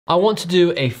I want to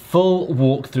do a full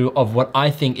walkthrough of what I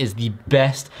think is the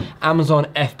best Amazon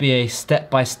FBA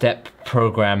step-by-step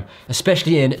program,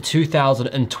 especially in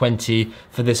 2020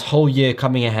 for this whole year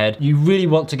coming ahead. You really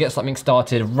want to get something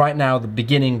started right now, the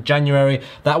beginning, January.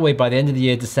 That way, by the end of the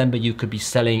year, December, you could be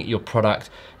selling your product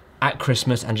at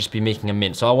Christmas and just be making a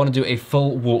mint. So I want to do a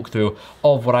full walkthrough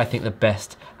of what I think the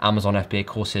best Amazon FBA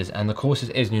course is. And the course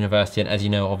is university, and as you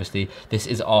know, obviously, this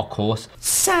is our course.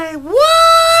 Say what?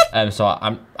 So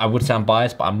I would sound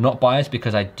biased, but I'm not biased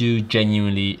because I do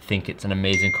genuinely think it's an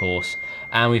amazing course.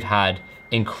 And we've had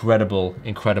incredible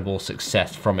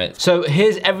success from it. So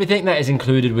here's everything that is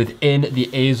included within the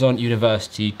Amazon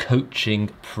University coaching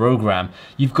program.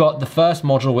 You've got the first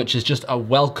module, which is just a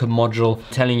welcome module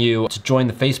telling you to join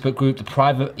the Facebook group, the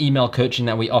private email coaching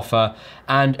that we offer,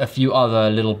 and a few other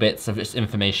little bits of just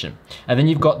information. And then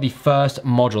you've got the first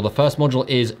module. The first module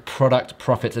is product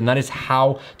profits, and that is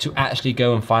how to actually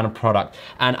go and find a product.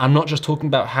 And I'm not just talking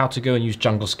about how to go and use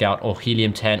Jungle Scout or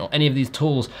Helium 10 or any of these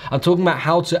tools. I'm talking about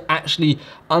how to actually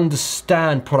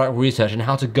understand product research and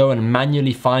how to go and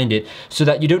manually find it so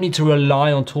that you don't need to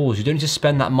rely on tools. You don't need to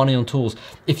spend that money on tools.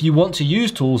 If you want to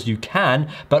use tools, you can,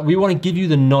 but we want to give you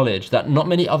the knowledge that not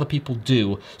many other people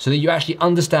do so that you actually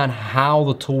understand how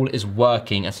the tool is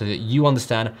working and so that you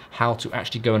understand how to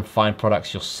actually go and find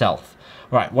products yourself.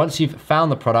 Right, once you've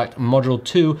found the product, module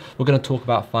 2, we're gonna talk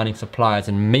about finding suppliers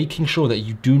and making sure that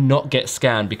you do not get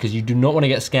scammed, because you do not wanna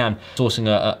get scammed sourcing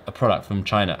a product from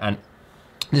China. And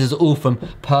this is all from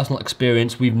personal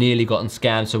experience. We've nearly gotten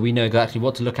scammed, so we know exactly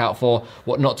what to look out for,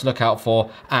 what not to look out for,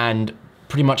 and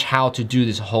pretty much how to do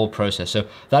this whole process. So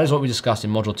that is what we discussed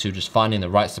in module 2, just finding the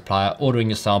right supplier, ordering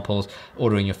your samples,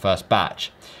 ordering your first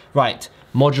batch. Right,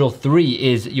 module 3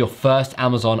 is your first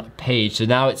Amazon page. So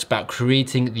now it's about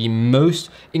creating the most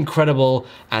incredible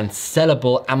and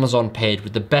sellable Amazon page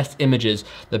with the best images,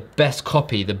 the best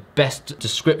copy, the best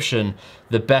description,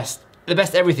 the best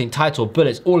everything, title,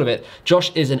 bullets, all of it.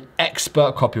 Josh is an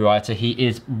expert copywriter. He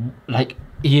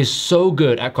is so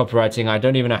good at copywriting. I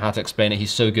don't even know how to explain it.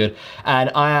 He's so good.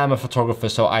 And I am a photographer,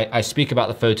 so I speak about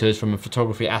the photos from a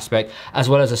photography aspect, as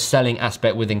well as a selling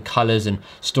aspect within colors and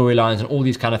storylines and all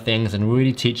these kind of things, and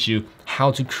really teach you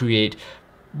how to create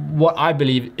what I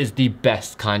believe is the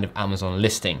best kind of Amazon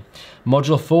listing.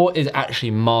 Module 4 is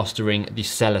actually mastering the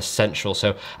Seller Central.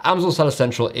 So Amazon Seller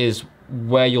Central is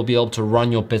where you'll be able to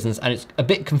run your business, and it's a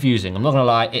bit confusing. I'm not gonna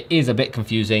lie, it is a bit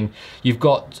confusing. You've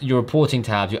got your reporting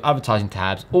tabs, your advertising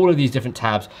tabs, all of these different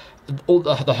tabs, all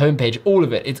the homepage, all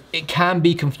of it. It can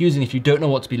be confusing if you don't know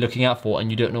what to be looking out for and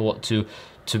you don't know what to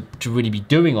really be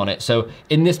doing on it. So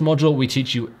in this module, we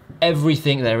teach you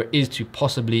everything there is to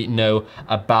possibly know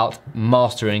about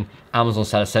mastering Amazon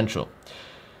Seller Central.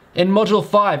 In module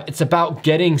 5, it's about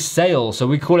getting sales. So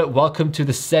we call it Welcome to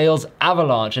the Sales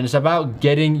Avalanche, and it's about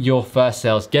getting your first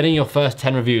sales, getting your first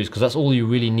 10 reviews, because that's all you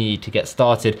really need to get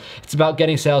started. It's about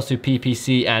getting sales through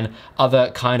PPC and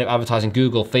other kind of advertising,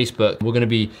 Google, Facebook. We're gonna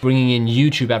be bringing in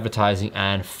YouTube advertising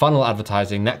and funnel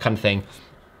advertising, that kind of thing.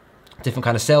 Different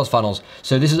kind of sales funnels.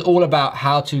 So this is all about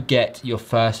how to get your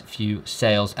first few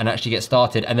sales and actually get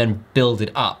started and then build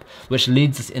it up, which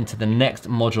leads us into the next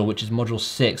module, which is module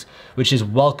 6, which is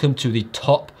Welcome to the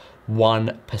Top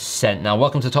 1%. Now,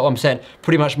 welcome to the top 1%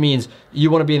 pretty much means you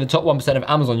want to be in the top 1% of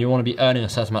Amazon. You want to be earning a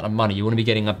certain amount of money. You want to be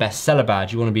getting a bestseller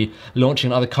badge. You want to be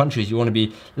launching in other countries. You want to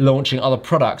be launching other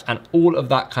products, and all of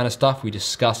that kind of stuff we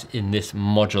discuss in this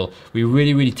module. We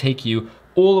really take you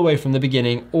all the way from the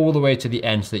beginning, all the way to the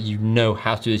end, so that you know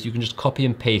how to do this. You can just copy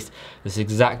and paste this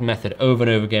exact method over and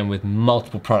over again with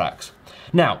multiple products.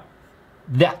 Now,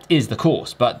 that is the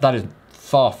course, but that is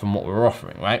far from what we're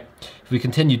offering, right? If we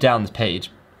continue down this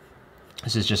page,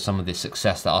 this is just some of the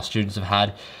success that our students have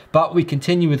had, but we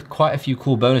continue with quite a few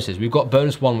cool bonuses. We've got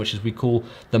bonus 1, which is we call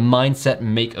the Mindset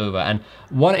Makeover. And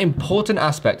one important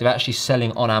aspect of actually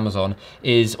selling on Amazon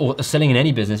is, or selling in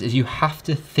any business, is you have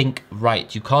to think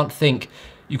right. You can't think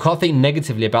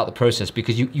negatively about the process,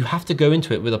 because you have to go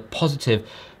into it with a positive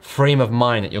frame of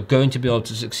mind that you're going to be able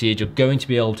to succeed, you're going to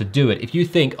be able to do it. If you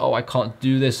think, oh, I can't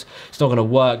do this, it's not gonna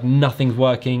work, nothing's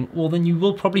working, well, then you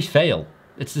will probably fail.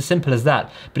 It's as simple as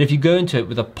that. But if you go into it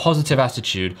with a positive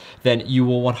attitude, then you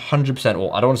will 100%,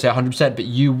 or I don't want to say 100%, but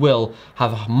you will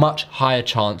have a much higher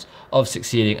chance of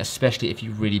succeeding, especially if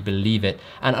you really believe it.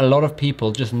 And a lot of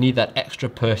people just need that extra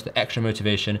push, the extra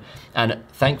motivation. And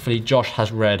thankfully, Josh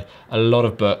has read a lot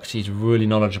of books. He's really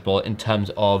knowledgeable in terms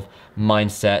of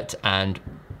mindset and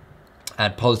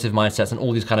positive mindsets and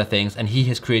all these kind of things. And he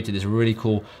has created this really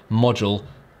cool module,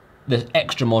 this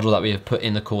extra module that we have put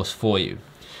in the course for you.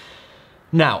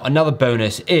 Now, another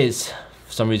bonus is,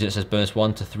 for some reason it says bonus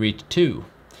 1 to 3 to 2.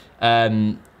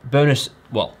 Bonus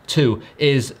well, two,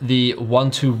 is the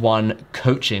one-to-one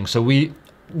coaching. So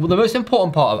the most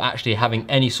important part of actually having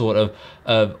any sort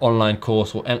of online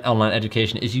course or online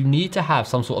education is you need to have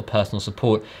some sort of personal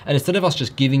support. And instead of us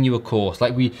just giving you a course,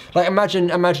 imagine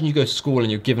you go to school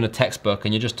and you're given a textbook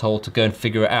and you're just told to go and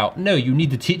figure it out. No, you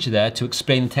need the teacher there to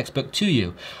explain the textbook to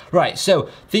you. Right, so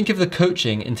think of the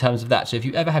coaching in terms of that. So if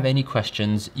you ever have any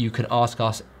questions, you can ask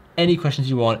us any questions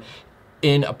you want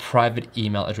in a private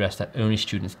email address that only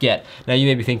students get. Now you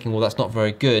may be thinking, well, that's not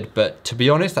very good, but to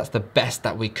be honest, that's the best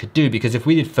that we could do, because if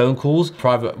we did phone calls,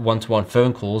 private one-to-one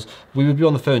phone calls, we would be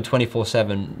on the phone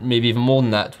 24/7, maybe even more than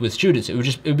that with students. It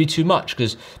would be too much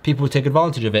because people would take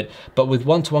advantage of it. But with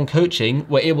one-to-one coaching,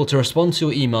 we're able to respond to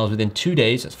your emails within 2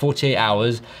 days, that's 48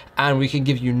 hours, and we can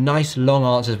give you nice long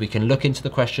answers. We can look into the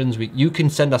questions. You can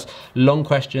send us long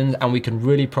questions and we can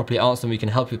really properly answer them. We can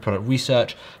help you with product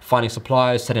research, finding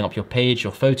suppliers, setting up your page,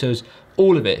 your photos,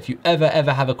 all of it. If you ever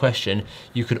have a question,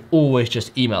 you can always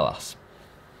just email us.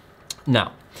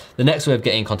 Now, the next way of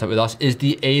getting in contact with us is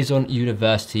the Amazon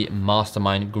University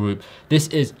Mastermind group. This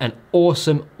is an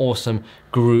awesome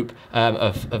group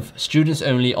of students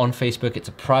only on Facebook. It's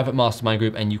a private mastermind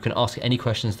group and you can ask any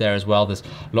questions there as well. There's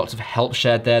lots of help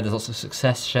shared there. There's lots of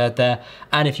success shared there.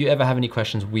 And if you ever have any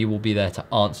questions, we will be there to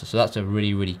answer. So that's a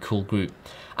really cool group.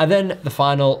 And then the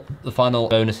final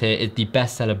bonus here is the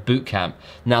Bestseller Bootcamp.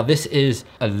 Now this is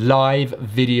a live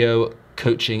video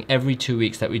coaching every 2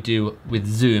 weeks that we do with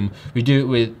Zoom. We do it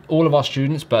with all of our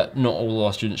students, but not all of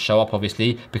our students show up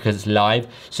obviously because it's live.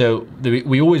 So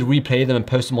we always replay them and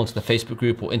post them onto the Facebook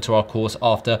group or into our course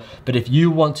after. But if you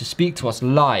want to speak to us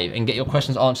live and get your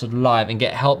questions answered live and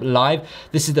get help live,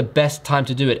 this is the best time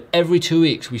to do it. Every 2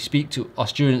 weeks we speak to our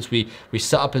students, we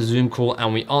set up a Zoom call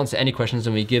and we answer any questions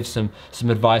and we give some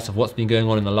advice of what's been going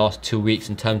on in the last 2 weeks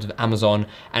in terms of Amazon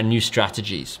and new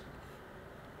strategies.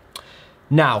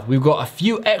 Now, we've got a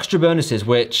few extra bonuses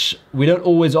which we don't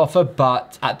always offer,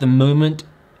 but at the moment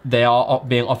they are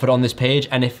being offered on this page.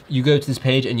 And if you go to this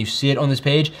page and you see it on this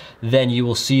page, then you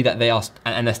will see that they are,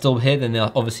 and they're still here, then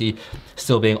they're obviously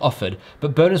still being offered.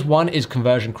 But bonus one is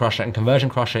Conversion Crusher, and Conversion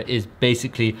Crusher is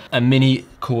basically a mini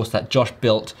course that Josh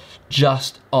built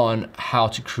just on how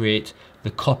to create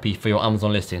the copy for your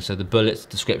Amazon listing. So the bullets,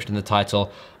 description, the title.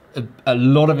 A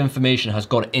lot of information has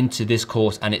gone into this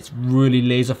course and it's really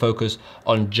laser focused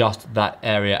on just that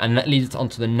area. And that leads us on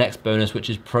to the next bonus, which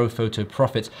is Pro Photo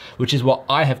Profits, which is what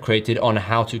I have created on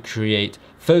how to create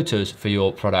photos for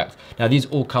your product. Now these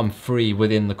all come free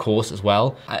within the course as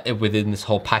well, within this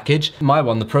whole package. My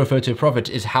one, the Pro Photo Profit,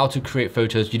 is how to create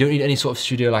photos. You don't need any sort of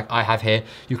studio like I have here.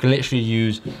 You can literally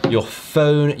use your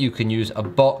phone, you can use a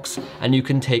box, and you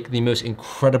can take the most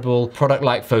incredible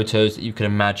product-like photos that you can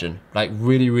imagine. Like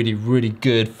really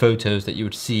good photos that you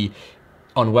would see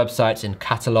on websites, in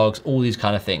catalogs, all these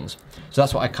kind of things. So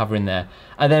that's what I cover in there.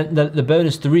 And then the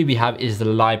bonus three we have is the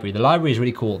library. The library is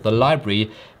really cool. The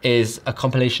library is a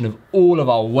compilation of all of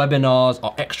our webinars,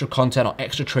 our extra content, our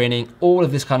extra training, all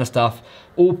of this kind of stuff,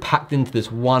 all packed into this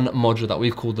one module that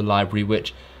we've called the library,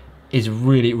 which is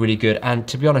really good. And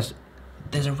to be honest,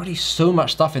 there's already so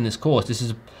much stuff in this course. This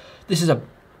is a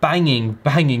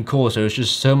banging course. There's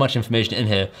just so much information in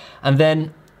here. And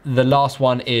then the last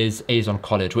one is Amazon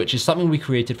College, which is something we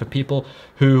created for people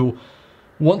who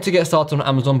want to get started on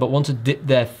Amazon but want to dip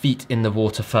their feet in the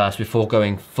water first before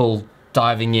going full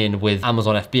diving in with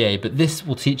Amazon FBA. But this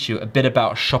will teach you a bit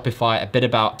about Shopify, a bit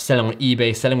about selling on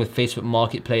eBay, selling with Facebook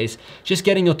Marketplace, just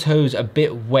getting your toes a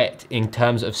bit wet in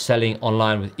terms of selling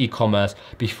online with e-commerce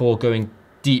before going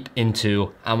deep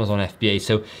into Amazon FBA.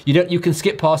 So you can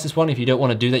skip past this one if you don't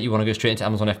want to do that. You want to go straight into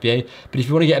Amazon FBA. But if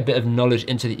you want to get a bit of knowledge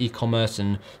into the e-commerce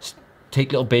and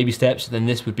take little baby steps, then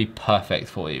this would be perfect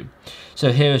for you.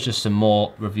 So here is just some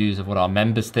more reviews of what our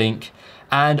members think.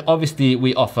 And obviously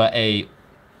we offer a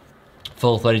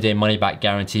full 30-day money back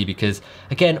guarantee because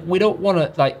again, we don't want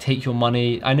to like take your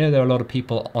money. I know there are a lot of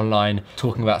people online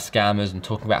talking about scammers and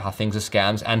talking about how things are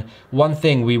scams. And one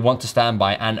thing we want to stand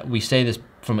by, and we say this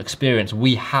from experience,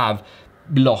 we have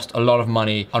lost a lot of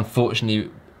money,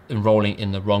 unfortunately, enrolling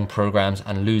in the wrong programs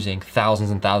and losing thousands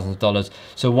and thousands of dollars.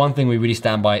 So one thing we really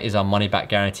stand by is our money back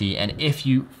guarantee. And if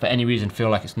you, for any reason,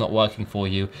 feel like it's not working for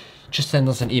you, just send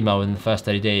us an email in the first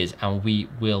 30 days and we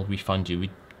will refund you.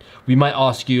 We might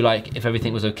ask you like if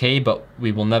everything was okay, but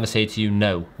we will never say to you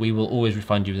no. We will always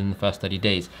refund you within the first 30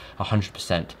 days,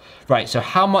 100%. Right, so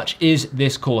how much is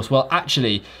this course? Well,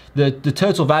 actually, the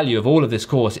total value of all of this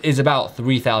course is about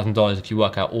 $3,000 if you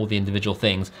work out all the individual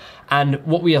things. And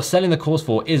what we are selling the course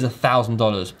for is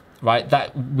 $1,000. Right,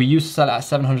 that we used to sell it at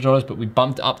 $700, but we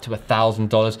bumped it up to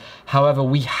 $1,000. However,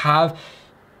 we have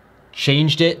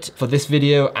changed it for this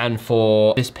video and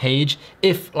for this page.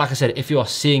 If, like I said, if you are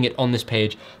seeing it on this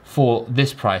page for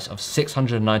this price of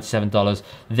 $697,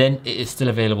 then it is still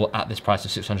available at this price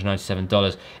of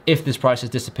 $697. If this price has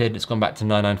disappeared and it's gone back to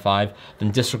 $995,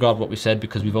 then disregard what we said,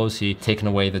 because we've obviously taken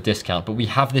away the discount. But we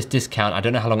have this discount. I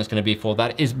don't know how long it's gonna be for.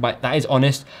 That is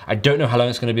honest. I don't know how long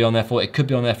it's gonna be on there for. It could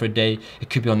be on there for a day. It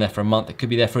could be on there for a month. It could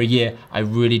be there for a year. I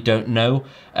really don't know.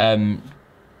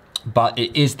 But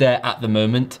it is there at the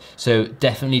moment. So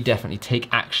definitely take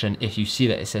action. If you see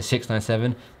that it says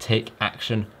 697, take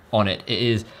action on it. It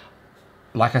is,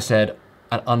 like I said,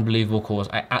 an unbelievable course.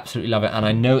 I absolutely love it. And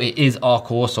I know it is our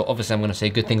course, so obviously I'm gonna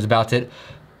say good things about it,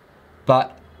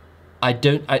 but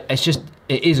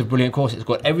it is a brilliant course. It's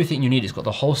got everything you need. It's got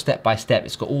the whole step-by-step.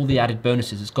 It's got all the added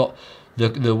bonuses. It's got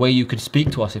the way you can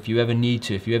speak to us if you ever need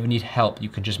to. If you ever need help, you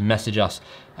can just message us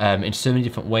in so many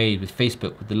different ways, with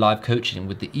Facebook, with the live coaching,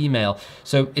 with the email.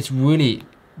 So it's really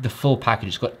the full package.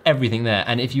 It's got everything there.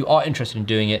 And if you are interested in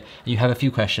doing it and you have a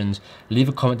few questions, leave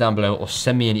a comment down below or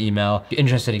send me an email. If you're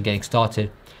interested in getting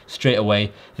started straight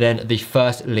away, then the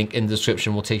first link in the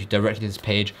description will take you directly to this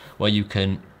page where you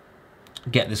can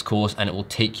get this course, and it will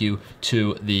take you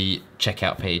to the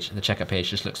checkout page. The checkout page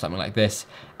just looks something like this,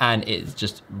 and it's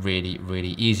just really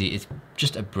easy. It's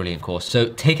just a brilliant course. So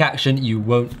take action, you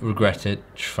won't regret it,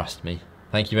 trust me.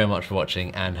 Thank you very much for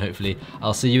watching, and hopefully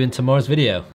I'll see you in tomorrow's video.